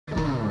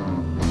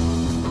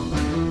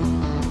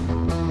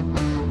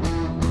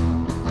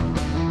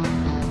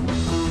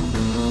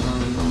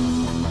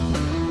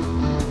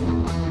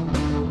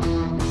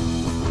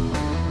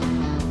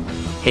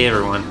Hey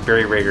everyone,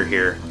 Barry Rager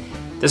here.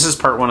 This is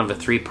part one of a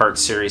three-part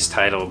series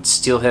titled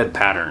Steelhead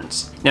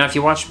Patterns. Now if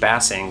you watch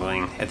bass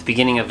angling, at the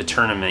beginning of a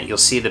tournament you'll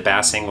see the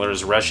bass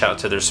anglers rush out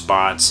to their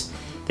spots.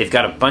 They've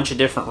got a bunch of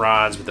different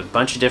rods with a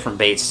bunch of different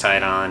baits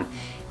tied on,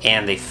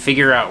 and they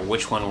figure out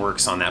which one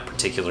works on that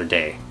particular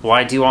day. Well,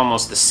 I do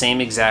almost the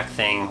same exact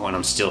thing when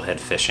I'm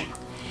steelhead fishing.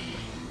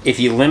 If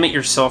you limit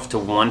yourself to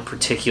one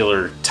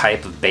particular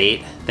type of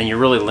bait, then you're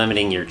really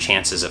limiting your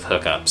chances of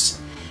hookups.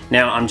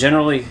 Now, I'm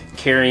generally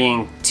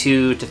carrying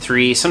 2 to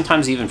 3,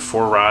 sometimes even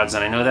 4 rods,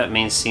 and I know that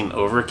may seem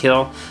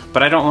overkill,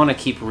 but I don't want to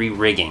keep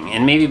re-rigging.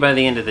 And maybe by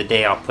the end of the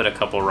day, I'll put a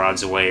couple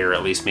rods away, or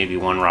at least maybe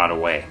 1 rod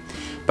away.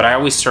 But I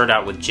always start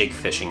out with jig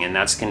fishing, and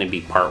that's going to be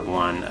part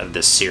 1 of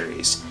this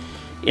series.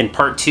 In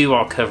part 2,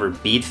 I'll cover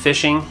bead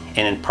fishing,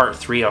 and in part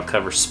 3, I'll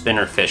cover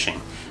spinner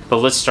fishing. But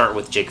let's start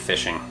with jig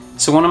fishing.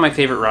 So one of my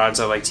favorite rods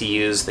I like to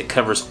use that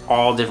covers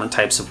all different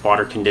types of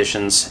water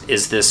conditions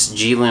is this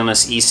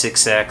G.Loomis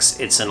E6X.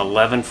 It's an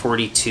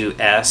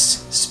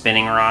 1142S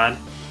spinning rod.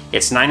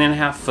 It's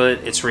 9.5 foot,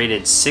 it's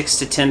rated 6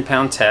 to 10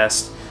 pound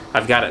test.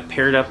 I've got it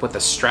paired up with a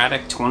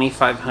Stradic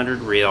 2500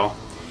 reel.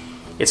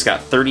 It's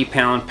got 30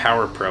 pound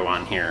Power Pro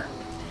on here.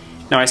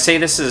 Now I say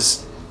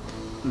this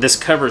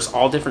covers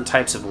all different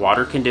types of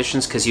water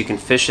conditions because you can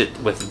fish it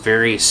with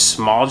very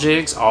small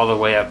jigs all the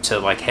way up to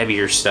like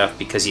heavier stuff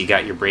because you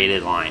got your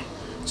braided line.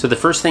 So the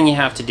first thing you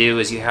have to do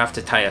is you have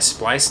to tie a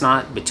splice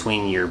knot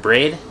between your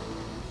braid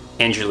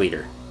and your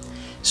leader.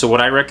 So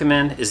what I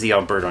recommend is the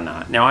Alberto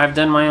knot. Now I've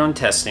done my own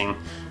testing.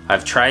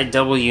 I've tried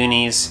double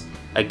unis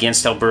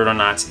against Alberto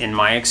knots. In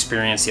my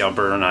experience, the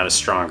Alberto knot is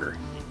stronger.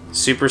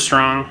 Super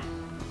strong,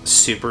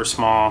 super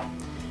small,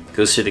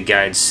 goes through the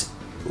guides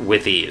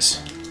with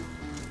ease.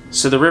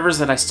 So the rivers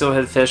that I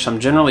steelhead fish, I'm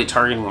generally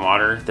targeting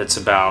water that's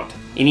about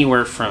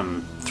anywhere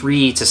from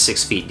 3 to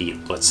 6 feet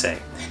deep, let's say.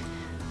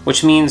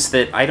 Which means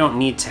that I don't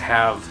need to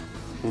have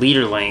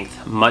leader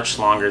length much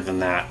longer than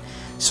that.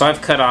 So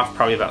I've cut off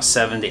probably about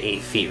 7 to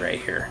 8 feet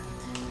right here.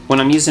 When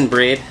I'm using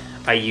braid,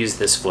 I use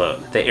this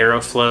float, the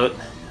Aerofloat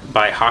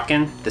by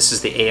Hawken. This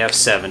is the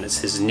AF7, it's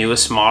his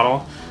newest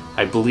model.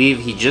 I believe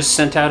he just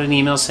sent out an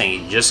email saying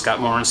he just got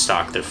more in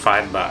stock. They're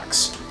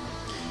 $5.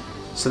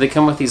 So they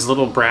come with these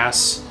little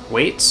brass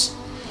weights,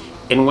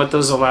 and what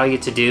those allow you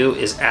to do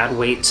is add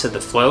weight to the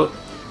float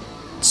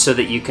so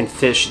that you can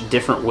fish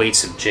different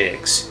weights of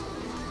jigs.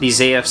 These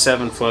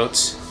AF7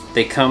 floats,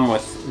 they come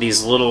with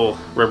these little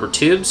rubber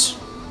tubes,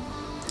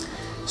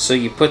 so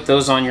you put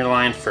those on your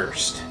line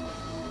first.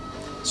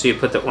 So you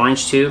put the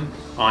orange tube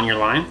on your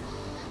line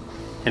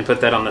and put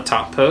that on the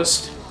top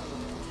post.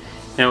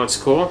 Now what's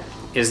cool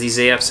is these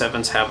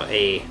AF7s have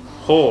a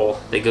hole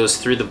that goes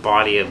through the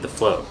body of the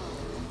float,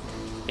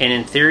 and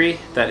in theory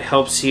that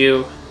helps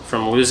you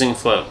from losing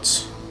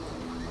floats.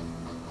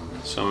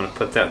 So I'm going to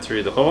put that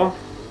through the hole.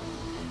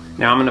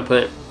 Now I'm going to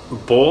put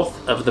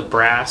both of the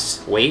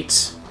brass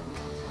weights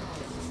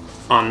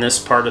on this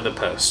part of the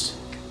post.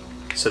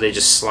 So they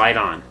just slide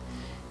on.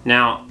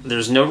 Now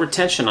there's no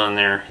retention on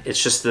there,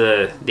 it's just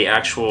the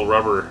actual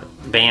rubber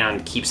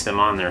band keeps them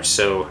on there.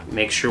 So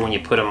make sure when you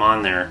put them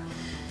on there,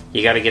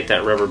 you got to get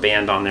that rubber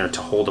band on there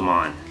to hold them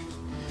on.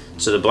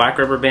 So the black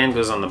rubber band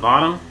goes on the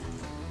bottom.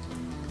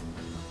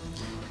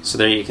 So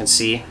there you can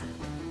see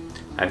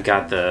I've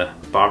got the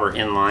bobber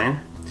in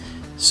line,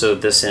 so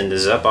this end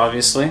is up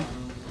obviously.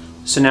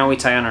 So now we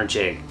tie on our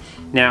jig.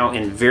 Now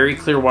in very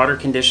clear water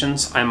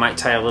conditions, I might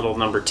tie a little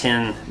number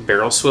 10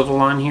 barrel swivel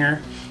on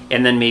here,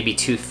 and then maybe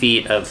 2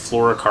 feet of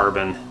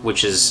fluorocarbon,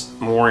 which is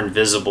more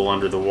invisible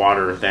under the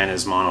water than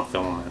is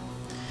monofilament.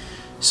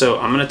 So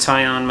I'm going to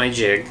tie on my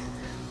jig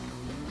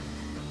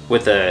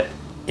with a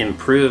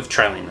improved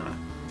trilling knot.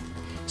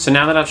 So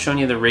now that I've shown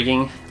you the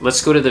rigging,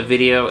 let's go to the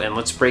video and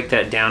let's break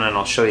that down, and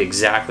I'll show you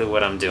exactly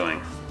what I'm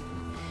doing.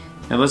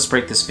 Now let's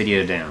break this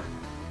video down.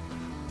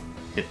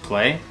 Hit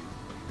play.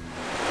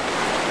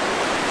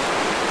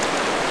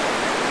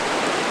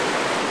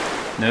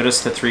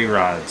 Notice the 3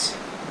 rods: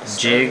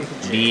 jig,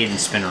 bead, and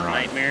spinner rod.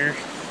 Nightmare,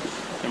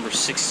 number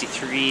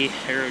 63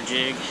 Aero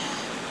jig.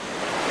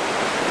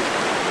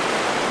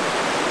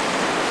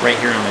 Right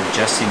here I'm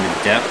adjusting the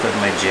depth of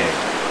my jig.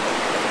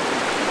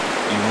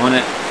 You want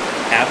it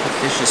at the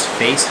fish's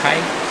face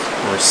height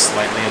or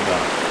slightly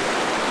above.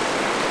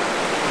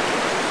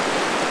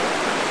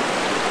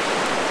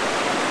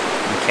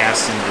 I'm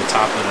casting to the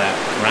top of that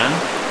run.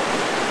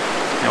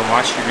 Now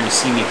watch, you're going to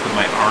see me put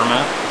my arm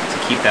up to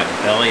keep that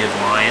belly of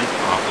line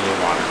off of the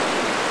water.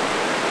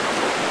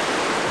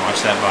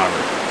 Watch that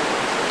bobber.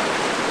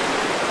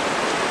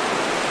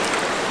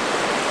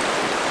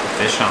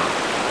 Fish on.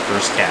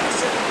 First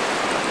cast.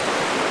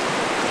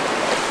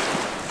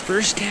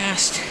 First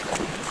cast.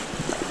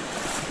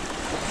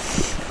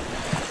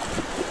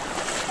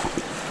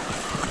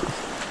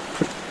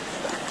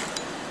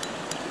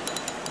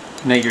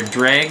 Now your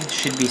drag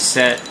should be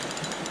set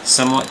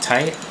somewhat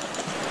tight,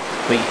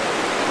 but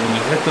when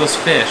you hook those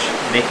fish,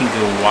 they can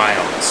go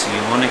wild. So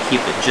you want to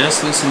keep it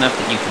just loose enough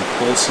that you can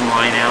pull some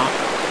line out,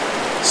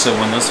 so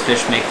when those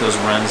fish make those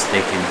runs,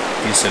 they can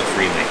do so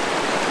freely.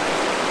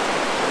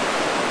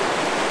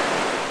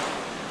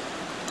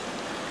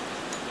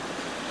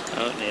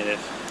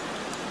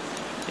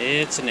 native.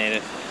 It's a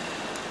native.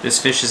 This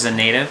fish is a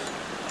native.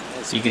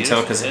 That's You can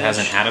tell because it has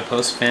an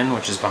adipose fin,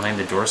 which is behind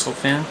the dorsal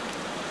fin.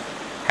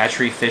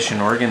 Hatchery fish in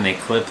Oregon, they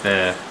clip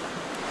the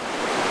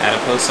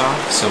adipose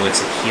off, so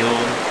it's a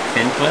keeled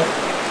fin clip.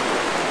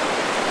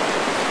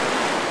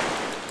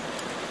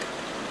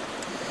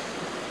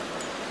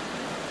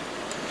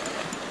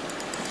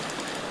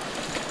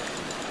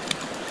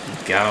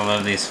 You gotta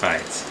love these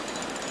fights.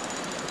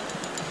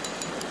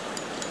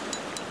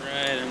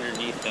 Right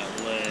underneath that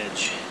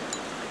ledge.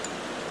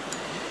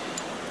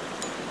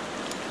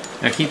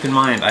 Now keep in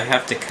mind, I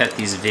have to cut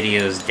these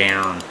videos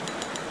down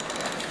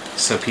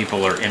so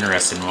people are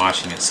interested in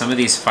watching it. Some of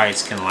these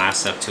fights can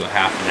last up to a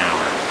half an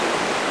hour.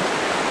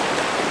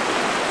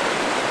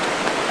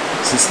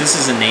 Since this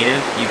is a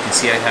native, you can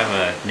see I have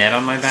a net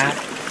on my back.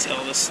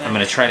 I'm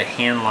going to try to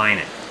hand line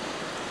it,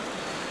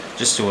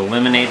 just to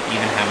eliminate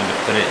even having to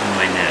put it in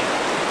my net.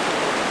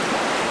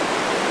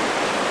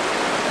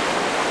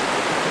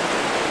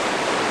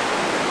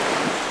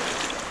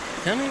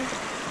 Come here.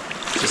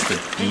 Just a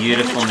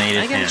beautiful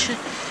native hen.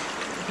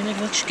 I'm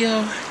gonna let you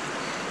go.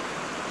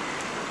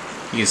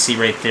 You can see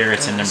right there,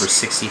 it's a number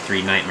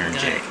 63 Nightmare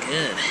Got jig. it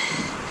good.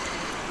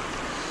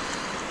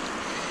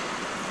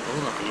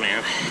 Hold on,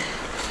 man.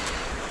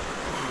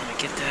 I'm gonna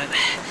get that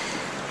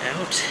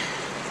out.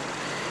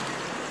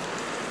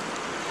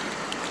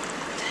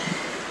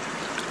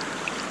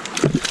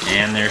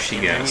 And there she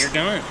goes. And you're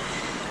gone.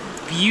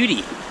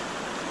 Beauty.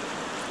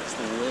 That's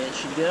the way it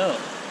should go.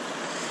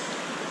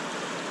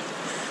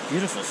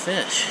 Beautiful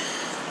fish.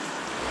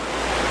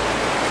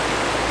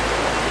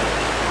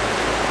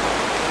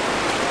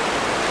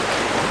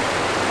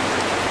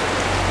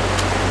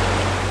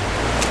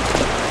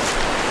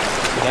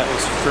 That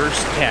was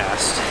first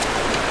cast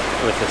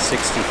with a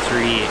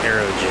 63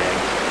 Aero jig.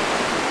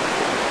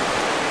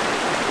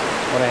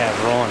 What I have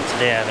rolling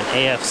today, I have an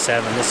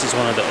AF7. This is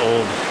one of the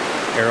old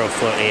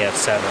Aerofloat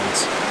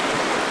AF7s.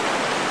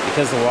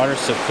 Because the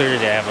water's so clear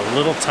today, I have a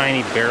little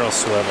tiny barrel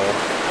swivel,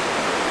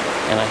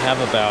 and I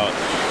have about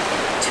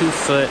 2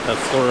 foot of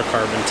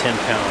fluorocarbon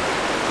 10-pound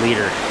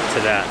leader to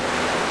that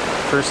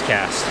first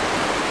cast.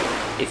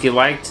 If you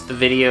liked the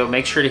video,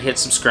 make sure to hit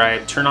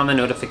subscribe, turn on the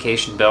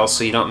notification bell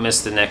so you don't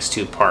miss the next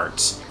 2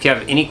 parts. If you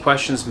have any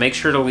questions, make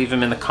sure to leave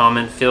them in the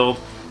comment field.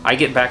 I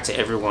get back to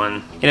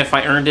everyone, and if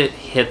I earned it,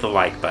 hit the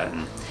like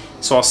button.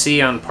 So I'll see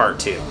you on part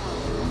 2.